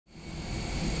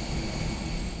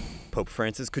Pope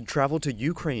Francis could travel to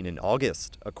Ukraine in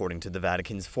August, according to the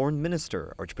Vatican's foreign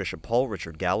minister, Archbishop Paul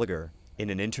Richard Gallagher. In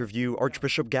an interview,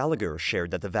 Archbishop Gallagher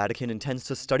shared that the Vatican intends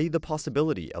to study the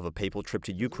possibility of a papal trip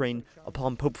to Ukraine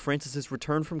upon Pope Francis's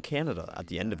return from Canada at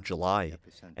the end of July,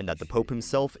 and that the Pope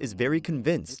himself is very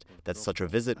convinced that such a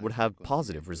visit would have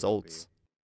positive results.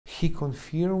 He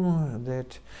confirmed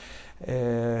that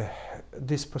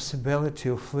this possibility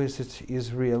of visit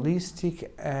is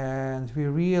realistic, and we're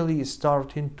really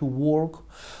starting to work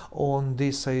on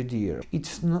this idea.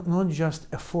 It's not just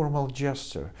a formal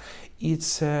gesture,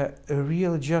 it's a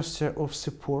real gesture of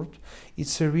support,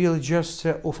 it's a real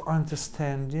gesture of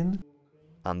understanding.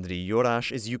 Andriy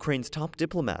Yorash is Ukraine's top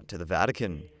diplomat to the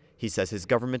Vatican. He says his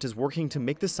government is working to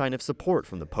make the sign of support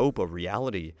from the Pope a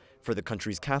reality for the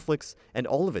country's Catholics and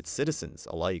all of its citizens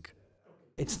alike.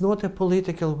 It's not a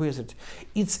political visit,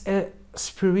 it's a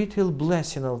spiritual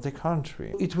blessing of the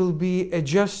country. It will be a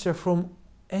gesture from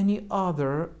any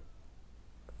other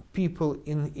people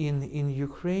in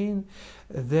Ukraine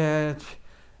that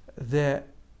the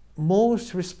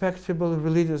most respectable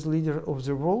religious leader of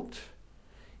the world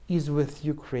is with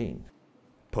Ukraine.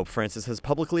 Pope Francis has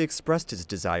publicly expressed his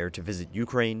desire to visit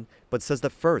Ukraine, but says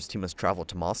that first he must travel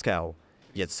to Moscow.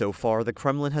 Yet so far, the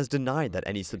Kremlin has denied that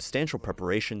any substantial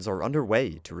preparations are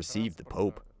underway to receive the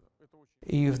Pope.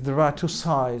 If there are two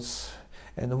sides,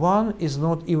 and one is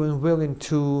not even willing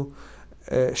to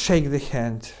shake the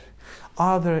hand,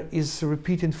 other is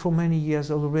repeating for many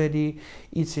years already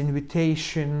its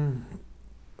invitation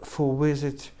for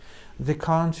visit the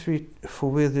country, for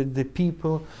visit the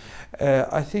people,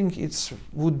 I think it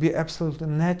would be absolutely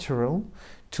natural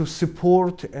to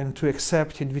support and to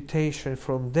accept invitation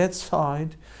from that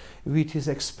side, which is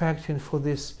expecting for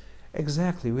this,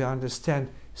 exactly, we understand,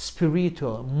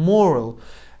 spiritual, moral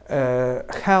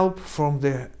help from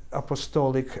the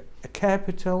apostolic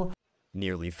capital.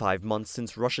 Nearly 5 months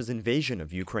since Russia's invasion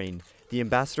of Ukraine, the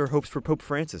ambassador hopes for Pope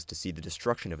Francis to see the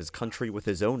destruction of his country with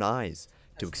his own eyes,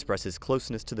 to express his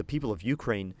closeness to the people of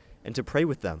Ukraine, and to pray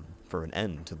with them for an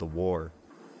end to the war.